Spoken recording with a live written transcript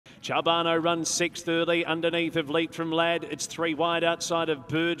Charbano runs 6:30 underneath of Leap from Lad. It's 3 wide outside of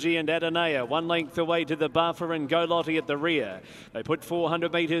Burgee and Adonea. 1 length away to the buffer and Go Lotte at the rear. They put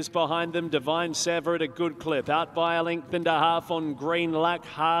 400 metres behind them. Divine Saver at a good clip. Out by a length and a half on Green Luck,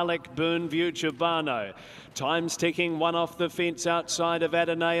 Harlech, Burnview, Charbano. Time's ticking, 1 off the fence outside of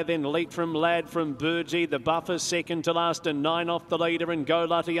Adonea, then Leap from Lad from Burgee. The buffer second to last and 9 off the leader and Go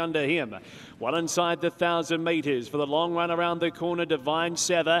Lotte under him. 1 inside the 1,000 metres for the long run around the corner. Divine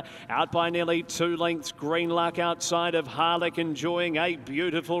Saver out by nearly 2 lengths. Green Luck outside of Harlech, enjoying a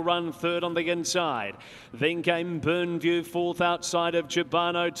beautiful run, 3rd on the inside. Then came Burnview 4th outside of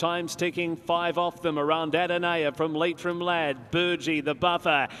Charbano. Time's ticking, 5 off them around Adonea from Leap from Lad. Burgee the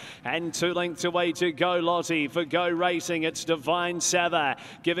buffer and 2 lengths away to Go Lotte. For Go Racing, it's Divine Saver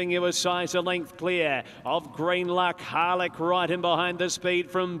giving you a size a length clear of Green Luck. Harlech right in behind the speed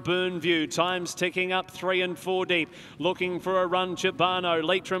from Burnview. Time's ticking up 3 and 4 deep. Looking for a run, Charbano,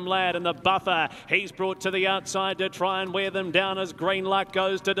 Leap from Lad and the buffer. He's brought to the outside to try and wear them down as Green Luck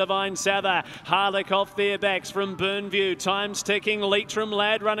goes to Divine Saver. Harlech off their backs from Burnview. Time's ticking, Leap from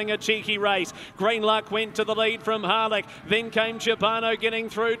Lad running a cheeky race. Green Luck went to the lead from Harlech. Then came Charbano getting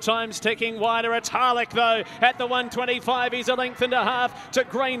through. Time's ticking wider. It's Harlech though. At the 125, he's a length and a half to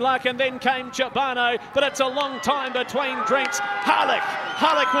Green Luck, and then came Charbano, but it's a long time between drinks.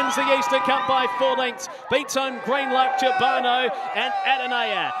 Harlech wins the Easter Cup by 4 lengths, beats on Green Luck, Charbano and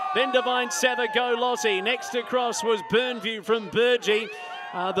Adonea. Then Divine Saver, Go Lotte. Next across was Burnview from Burgee.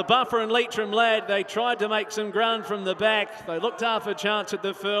 The buffer and Leap from Lad, they tried to make some ground from the back. They looked half a chance at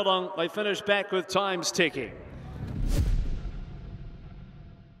the furlong. They finished back with Times ticking.